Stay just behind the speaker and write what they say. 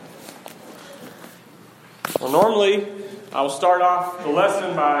Well, normally I will start off the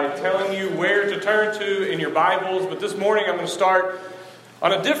lesson by telling you where to turn to in your Bibles, but this morning I'm going to start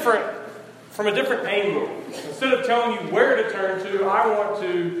from a different angle. Instead of telling you where to turn to, I want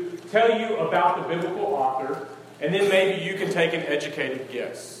to tell you about the biblical author, and then maybe you can take an educated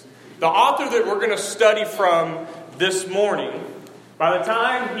guess. The author that we're going to study from this morning, by the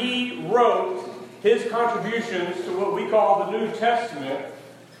time he wrote his contributions to what we call the New Testament,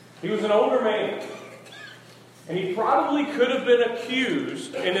 he was an older man. And he probably could have been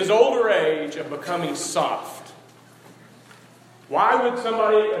accused in his older age of becoming soft. Why would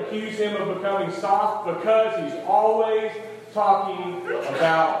somebody accuse him of becoming soft? Because he's always talking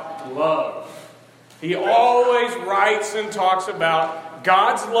about love. He always writes and talks about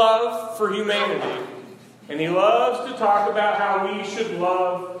God's love for humanity. And he loves to talk about how we should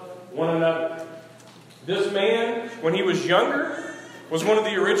love one another. This man, when he was younger, was one of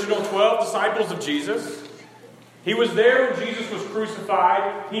the original 12 disciples of Jesus. He was there when Jesus was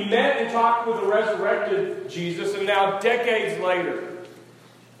crucified. He met and talked with the resurrected Jesus. And now, decades later,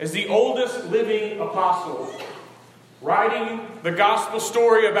 as the oldest living apostle, writing the gospel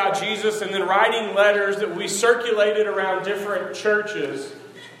story about Jesus and then writing letters that we circulated around different churches,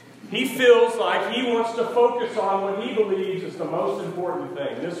 he feels like he wants to focus on what he believes is the most important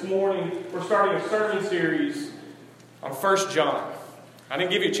thing. This morning, we're starting a sermon series on 1 John. I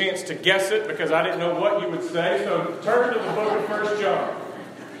didn't give you a chance to guess it because I didn't know what you would say. So turn to the book of 1 John.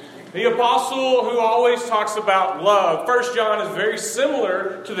 The apostle who always talks about love. 1 John is very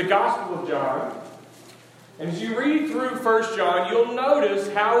similar to the Gospel of John. And as you read through 1 John, you'll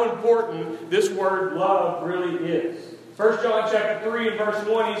notice how important this word love really is. 1 John chapter 3 and verse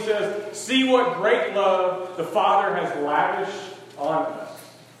 1, he says, "See what great love the Father has lavished on us,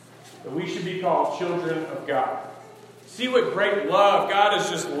 that we should be called children of God." See what great love God has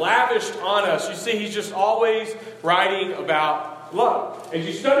just lavished on us. You see, he's just always writing about love. As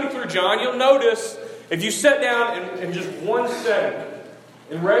you study through John, you'll notice, if you sat down in just one setting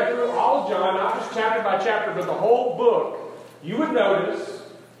and read through all of John, not just chapter by chapter, but the whole book, you would notice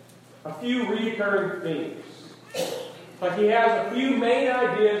a few recurring themes. Like he has a few main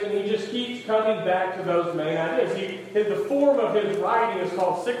ideas, and he just keeps coming back to those main ideas. The form of his writing is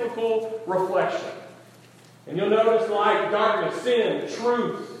called cyclical reflection. And you'll notice light, darkness, sin,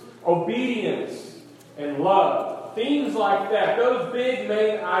 truth, obedience, and love. Themes like that, those big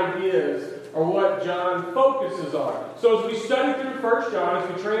main ideas are what John focuses on. So as we study through 1 John, as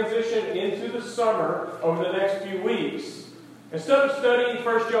we transition into the summer over the next few weeks, instead of studying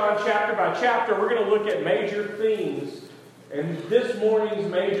 1 John chapter by chapter, we're going to look at major themes. And this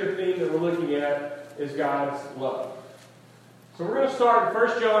morning's major theme that we're looking at is God's love. So we're going to start in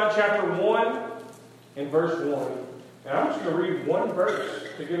 1 John chapter 1 and verse 1. And I'm just going to read one verse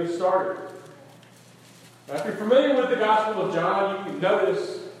to get us started. Now, if you're familiar with the Gospel of John, you can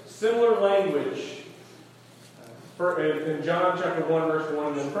notice similar language in John chapter 1 verse 1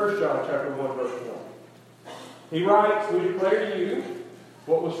 and then 1 John chapter 1 verse 1. He writes, "We declare to you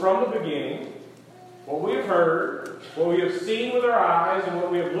what was from the beginning, what we have heard, what we have seen with our eyes, and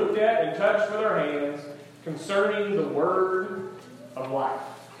what we have looked at and touched with our hands concerning the word of life."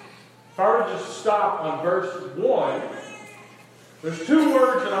 If I were to just stop on verse 1, there's two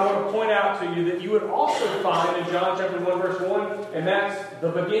words that I want to point out to you that you would also find in John chapter 1, verse 1, and that's the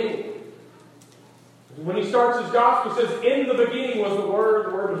beginning. When he starts his gospel, he says, "In the beginning was the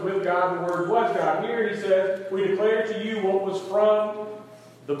Word was with God, the Word was God." Here he says, "We declare to you what was from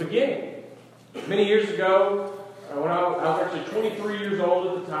the beginning." Many years ago, when I was actually 23 years old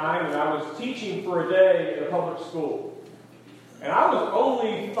at the time, and I was teaching for a day at a public school. And I was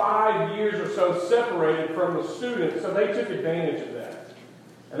only 5 years or so separated from the students, so they took advantage of that.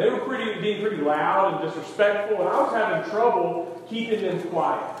 And they were being pretty loud and disrespectful, and I was having trouble keeping them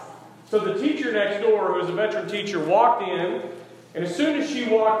quiet. So the teacher next door, who was a veteran teacher, walked in, and as soon as she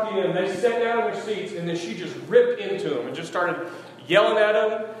walked in, they sat down in their seats, and then she just ripped into them and just started yelling at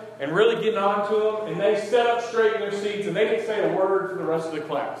them and really getting on to them, and they sat up straight in their seats, and they didn't say a word for the rest of the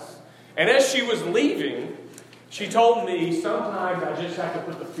class. And as she was leaving, she told me, "Sometimes I just have to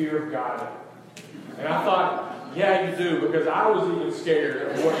put the fear of God in." And I thought, yeah, you do, because I was even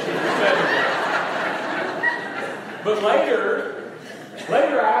scared of what she was saying. But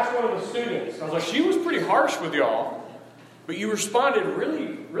later I asked one of the students, I was like, "She was pretty harsh with y'all, but you responded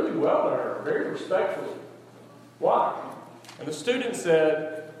really, really well to her, very respectfully. Why?" And the student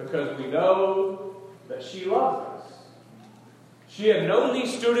said, "Because we know that she loves us." She had known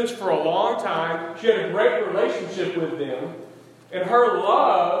these students for a long time. She had a great relationship with them. And her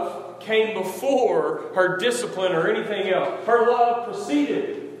love came before her discipline or anything else. Her love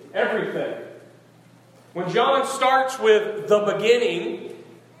preceded everything. When John starts with the beginning,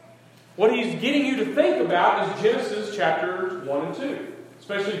 what he's getting you to think about is Genesis chapters 1 and 2,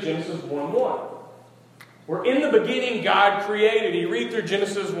 especially Genesis 1:1. Where in the beginning God created. You read through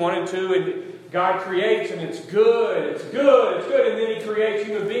Genesis 1 and 2, and God creates, and it's good, it's good, it's good, and then He creates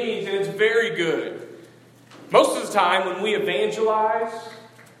human beings, and it's very good. Most of the time, when we evangelize,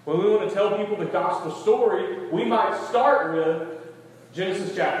 when we want to tell people the gospel story, we might start with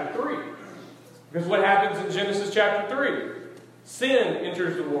Genesis chapter 3. Because what happens in Genesis chapter 3? Sin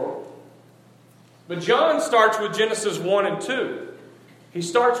enters the world. But John starts with Genesis 1 and 2. He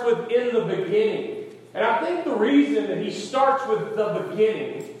starts with in the beginning. And I think the reason that he starts with the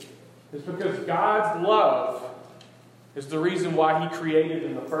beginning is because God's love is the reason why He created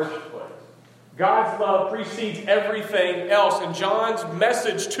in the first place. God's love precedes everything else. And John's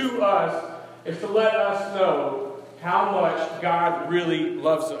message to us is to let us know how much God really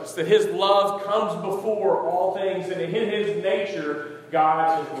loves us. That His love comes before all things, and in His nature,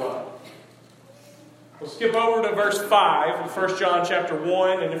 God is love. We'll skip over to verse 5 in 1 John chapter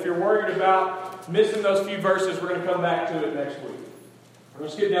 1. And if you're worried about missing those few verses, we're going to come back to it next week. We're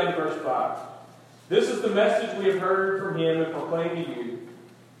going to skip down to verse 5. This is the message we have heard from Him and proclaimed to you,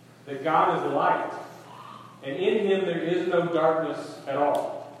 that God is light, and in Him there is no darkness at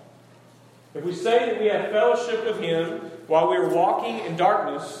all. If we say that we have fellowship with Him while we are walking in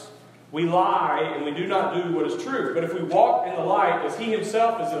darkness, we lie and we do not do what is true. But if we walk in the light as He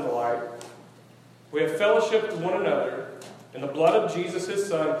Himself is in the light, we have fellowship with one another, and the blood of Jesus, His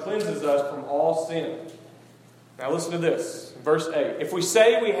Son, cleanses us from all sin. Now listen to this, verse 8. If we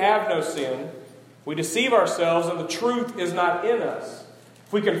say we have no sin, we deceive ourselves, and the truth is not in us.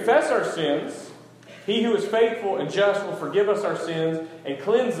 If we confess our sins, He who is faithful and just will forgive us our sins and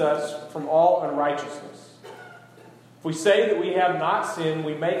cleanse us from all unrighteousness. If we say that we have not sinned,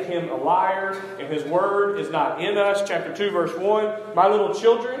 we make Him a liar, and His word is not in us. Chapter 2, verse 1. My little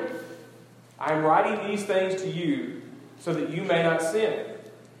children, I am writing these things to you so that you may not sin.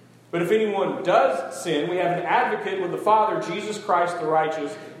 But if anyone does sin, we have an advocate with the Father, Jesus Christ the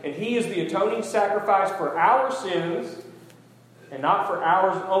righteous, and He is the atoning sacrifice for our sins, and not for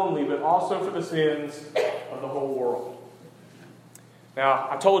ours only, but also for the sins of the whole world. Now,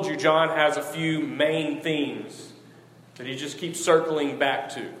 I told you John has a few main themes that he just keeps circling back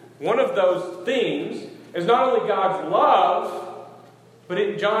to. One of those themes is not only God's love,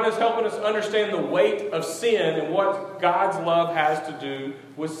 but John is helping us understand the weight of sin and what God's love has to do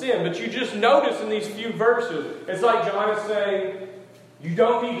with sin. But you just notice in these few verses, it's like John is saying, you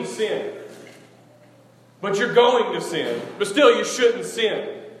don't need to sin. But you're going to sin. But still, you shouldn't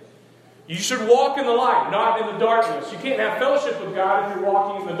sin. You should walk in the light, not in the darkness. You can't have fellowship with God if you're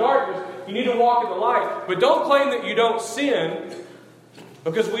walking in the darkness. You need to walk in the light. But don't claim that you don't sin,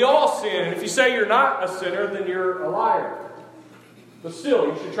 because we all sin. And if you say you're not a sinner, then you're a liar. But still,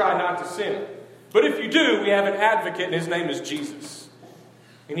 you should try not to sin. But if you do, we have an advocate, and His name is Jesus.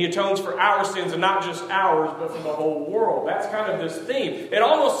 And He atones for our sins, and not just ours, but for the whole world. That's kind of this theme. It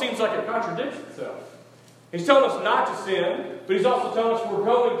almost seems like it contradicts itself. He's telling us not to sin, but He's also telling us we're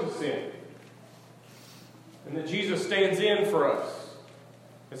going to sin. And that Jesus stands in for us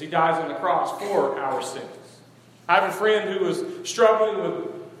as He dies on the cross for our sins. I have a friend who was struggling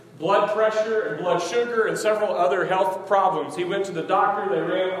with blood pressure and blood sugar and several other health problems. He went to the doctor. They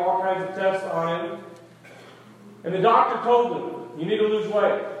ran all kinds of tests on him. And the doctor told him, you need to lose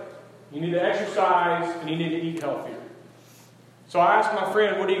weight. You need to exercise, and you need to eat healthier. So I asked my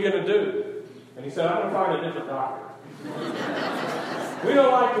friend, what are you going to do? And he said, I'm going to find a different doctor. We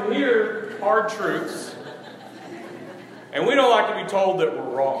don't like to hear hard truths. And we don't like to be told that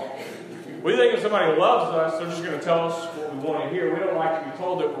we're wrong. We think if somebody loves us, they're just going to tell us what we want to hear. We don't like to be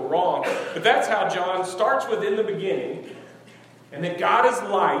told that we're wrong. But that's how John starts with in the beginning. And that God is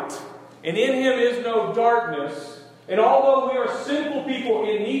light. And in Him is no darkness. And although we are sinful people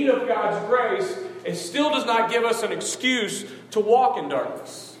in need of God's grace, it still does not give us an excuse to walk in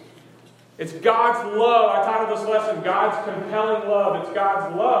darkness. It's God's love. I titled this lesson, God's compelling love. It's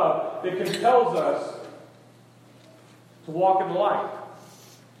God's love that compels us to walk in the light.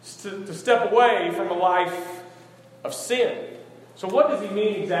 To step away from a life of sin. So what does he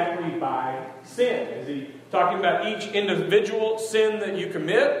mean exactly by sin? Is he talking about each individual sin that you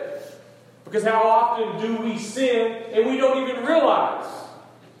commit? Because how often do we sin and we don't even realize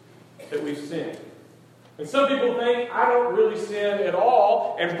that we've sinned? And some people think, I don't really sin at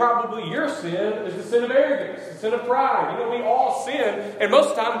all, and probably your sin is the sin of arrogance, the sin of pride. You know, we all sin, and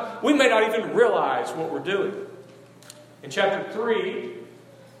most of the time, we may not even realize what we're doing. In chapter 3,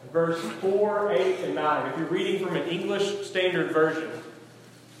 verse 4, 8, and 9, if you're reading from an English Standard Version,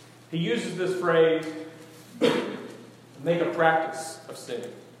 he uses this phrase, Make a practice of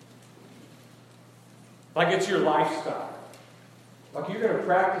sinning. Like it's your lifestyle. Like you're going to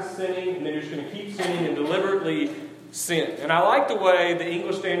practice sinning, and then you're just going to keep sinning and deliberately sin. And I like the way the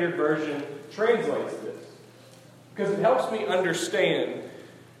English Standard Version translates this, because it helps me understand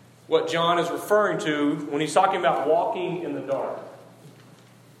what John is referring to when he's talking about walking in the dark.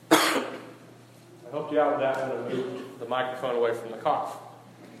 I helped you out with that when I moved the microphone away from the cough.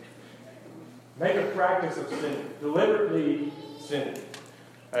 Make a practice of sinning, deliberately sinning.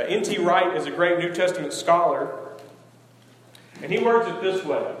 N.T. Wright is a great New Testament scholar, and he words it this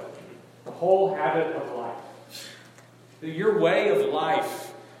way: the whole habit of life. Your way of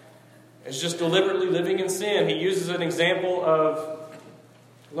life is just deliberately living in sin. He uses an example of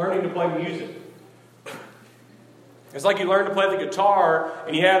learning to play music. It's like you learn to play the guitar,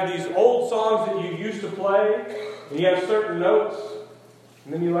 and you have these old songs that you used to play, and you have certain notes,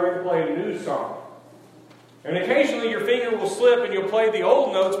 and then you learn to play a new song. And occasionally your finger will slip and you'll play the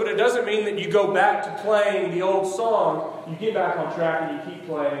old notes, but it doesn't mean that you go back to playing the old song. You get back on track and you keep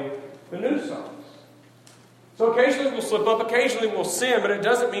playing the new songs. So occasionally we'll slip up, occasionally we'll sin, but it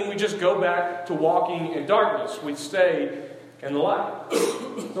doesn't mean we just go back to walking in darkness. We stay in the light.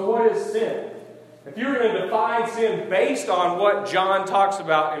 So what is sin? If you're going to define sin based on what John talks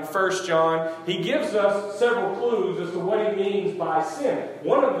about in 1 John, he gives us several clues as to what he means by sin.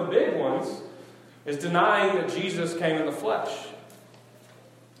 One of the big ones is denying that Jesus came in the flesh.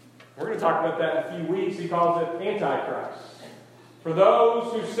 We're going to talk about that in a few weeks. He calls it Antichrist. For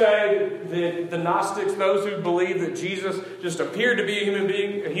those who say that the Gnostics, those who believe that Jesus just appeared to be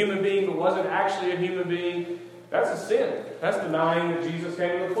a human being but wasn't actually a human being, that's a sin. That's denying that Jesus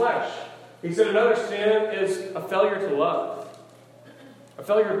came in the flesh. He said another sin is a failure to love. A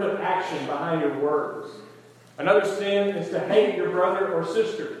failure to put action behind your words. Another sin is to hate your brother or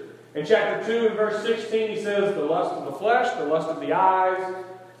sister. In chapter 2 and verse 16 he says the lust of the flesh, the lust of the eyes,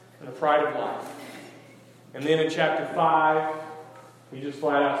 and the pride of life. And then in chapter 5 he just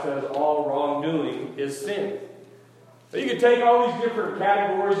flat out says all wrongdoing is sin. So you could take all these different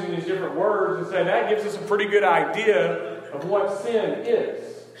categories and these different words and say that gives us a pretty good idea of what sin is.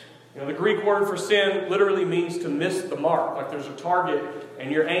 You know, the Greek word for sin literally means to miss the mark. Like there's a target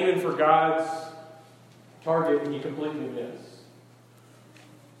and you're aiming for God's target and you completely miss.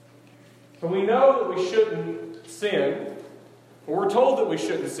 So we know that we shouldn't sin. We're told that we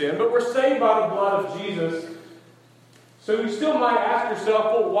shouldn't sin, but we're saved by the blood of Jesus. So you still might ask yourself,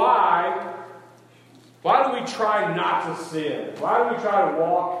 well, why? Why do we try not to sin? Why do we try to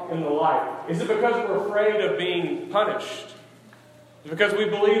walk in the light? Is it because we're afraid of being punished? Is it because we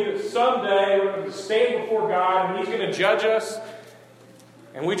believe that someday we're going to stand before God and He's going to judge us,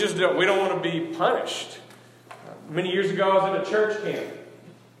 and we don't want to be punished? Many years ago, I was at a church camp.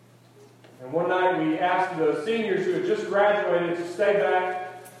 And one night we asked the seniors who had just graduated to stay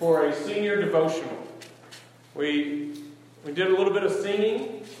back for a senior devotional. We did a little bit of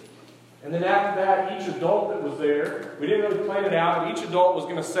singing. And then after that, each adult that was there, we didn't really plan it out, but each adult was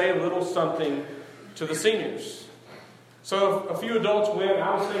going to say a little something to the seniors. So a few adults went, and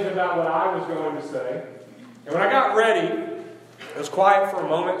I was thinking about what I was going to say. And when I got ready, it was quiet for a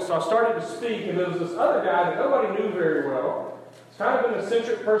moment, so I started to speak, and there was this other guy that nobody knew very well. Kind of an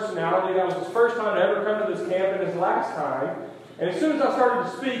eccentric personality. That was his first time to ever come to this camp and his last time. And as soon as I started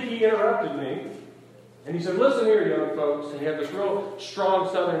to speak, he interrupted me. And he said, listen here, young folks. And he had this real strong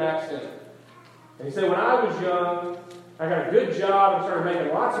southern accent. And he said, when I was young, I got a good job and started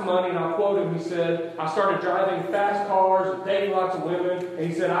making lots of money. And I'll quote him. He said, I started driving fast cars and dating lots of women. And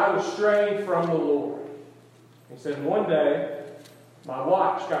he said, I was straying from the Lord. He said, one day, my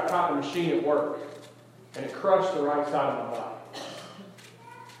watch got caught in a machine at work. And it crushed the right side of my body.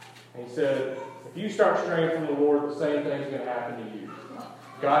 And he said, if you start straying from the Lord, the same thing's going to happen to you.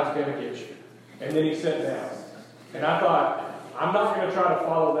 God's going to get you. And then he sat down. And I thought, I'm not going to try to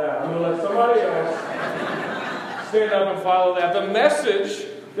follow that. I'm going to let somebody else stand up and follow that. The message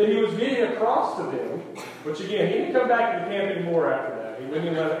that he was getting across to them, which again, he didn't come back to the camp anymore after that. He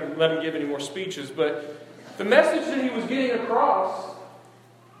didn't let him give any more speeches. But the message that he was getting across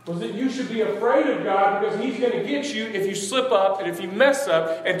was that you should be afraid of God because He's going to get you if you slip up and if you mess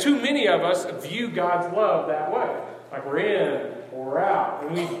up. And too many of us view God's love that way. Like we're in or we're out.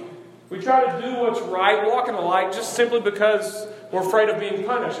 And we try to do what's right, walk in the light, just simply because we're afraid of being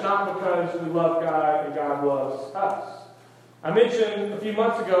punished, not because we love God and God loves us. I mentioned a few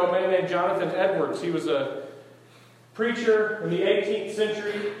months ago a man named Jonathan Edwards. He was a preacher in the 18th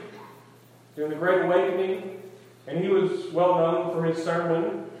century during the Great Awakening. And he was well known for his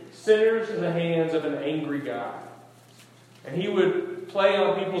sermon, Sinners in the Hands of an Angry God. And he would play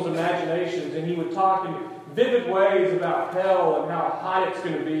on people's imaginations, and he would talk and vivid ways about hell and how hot it's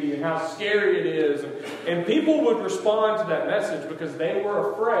going to be and how scary it is. And people would respond to that message because they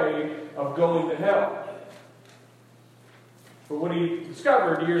were afraid of going to hell. But what he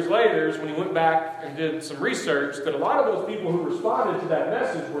discovered years later is when he went back and did some research that a lot of those people who responded to that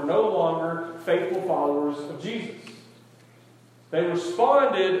message were no longer faithful followers of Jesus. They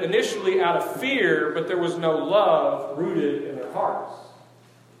responded initially out of fear, but there was no love rooted in their hearts.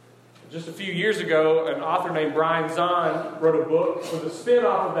 Just a few years ago, an author named Brian Zahnd wrote a book with a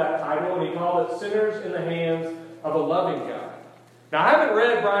spin-off of that title, and he called it Sinners in the Hands of a Loving God. Now, I haven't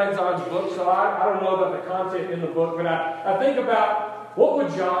read Brian Zahn's book, so I don't know about the content in the book, but I think about what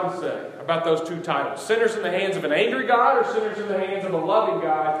would John say about those two titles, Sinners in the Hands of an Angry God or Sinners in the Hands of a Loving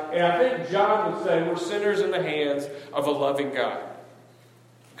God. And I think John would say we're sinners in the hands of a loving God.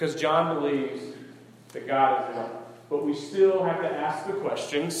 Because John believes that God is love. But we still have to ask the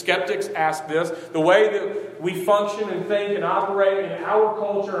question. Skeptics ask this. The way that we function and think and operate in our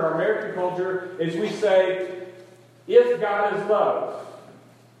culture, our American culture, is we say, if God is love,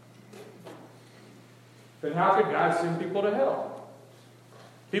 then how could God send people to hell?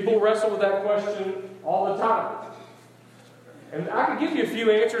 People wrestle with that question all the time. And I could give you a few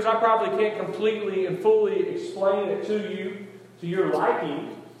answers. I probably can't completely and fully explain it to you, to your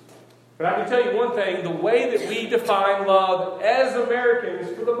liking. But I can tell you one thing, the way that we define love as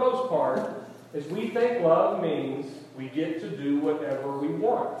Americans, for the most part, is we think love means we get to do whatever we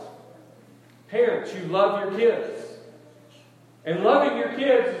want. Parents, you love your kids. And loving your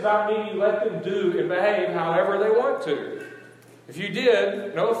kids does not mean you let them do and behave however they want to. If you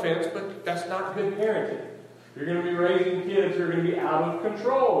did, no offense, but that's not good parenting. You're going to be raising kids who are going to be out of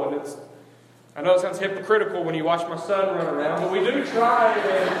control. And I know it sounds hypocritical when you watch my son run around, but we do try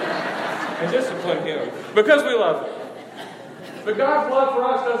and discipline him because we love him. But God's love for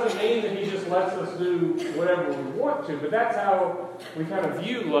us doesn't mean that He just lets us do whatever we want to. But that's how we kind of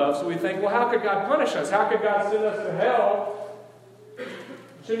view love. So we think, well, how could God punish us? How could God send us to hell?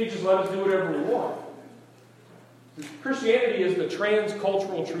 Shouldn't He just let us do whatever we want? Christianity is the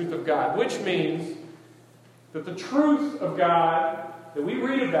transcultural truth of God, which means that the truth of God that we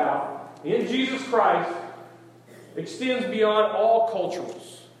read about in Jesus Christ extends beyond all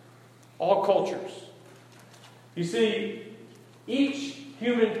cultures. All cultures. You see, each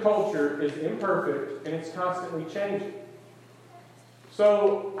human culture is imperfect and it's constantly changing.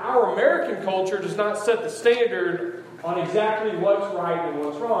 So our American culture does not set the standard on exactly what's right and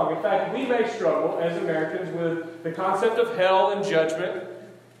what's wrong. In fact, we may struggle as Americans with the concept of hell and judgment.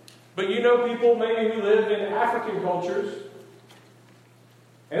 But you know people maybe who live in African cultures,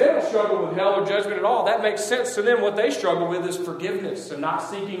 and they don't struggle with hell or judgment at all. That makes sense to them. What they struggle with is forgiveness and not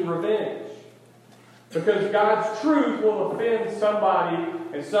seeking revenge. Because God's truth will offend somebody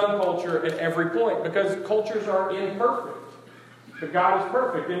in some culture at every point. Because cultures are imperfect. But God is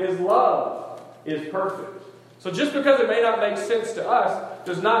perfect, and His love is perfect. So just because it may not make sense to us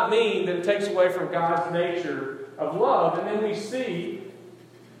does not mean that it takes away from God's nature of love. And then we see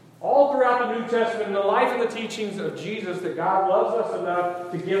all throughout the New Testament, in the life and the teachings of Jesus, that God loves us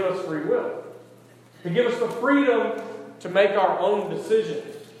enough to give us free will. To give us the freedom to make our own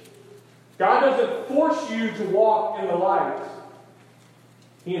decisions. God doesn't force you to walk in the light.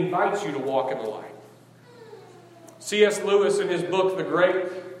 He invites you to walk in the light. C.S. Lewis, in his book, The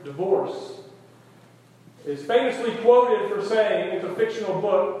Great Divorce, is famously quoted for saying, it's a fictional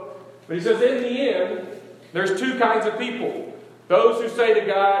book, but he says, in the end, there's two kinds of people. Those who say to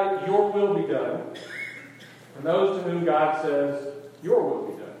God, your will be done, and those to whom God says, your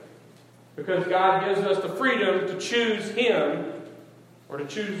will be done. Because God gives us the freedom to choose Him or to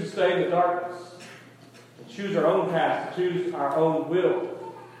choose to stay in the darkness, to choose our own path, to choose our own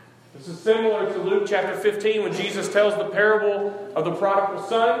will. This is similar to Luke chapter 15 when Jesus tells the parable of the prodigal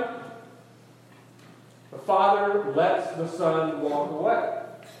son. The father lets the son walk away.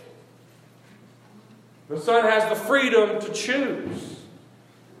 The son has the freedom to choose.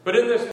 But in this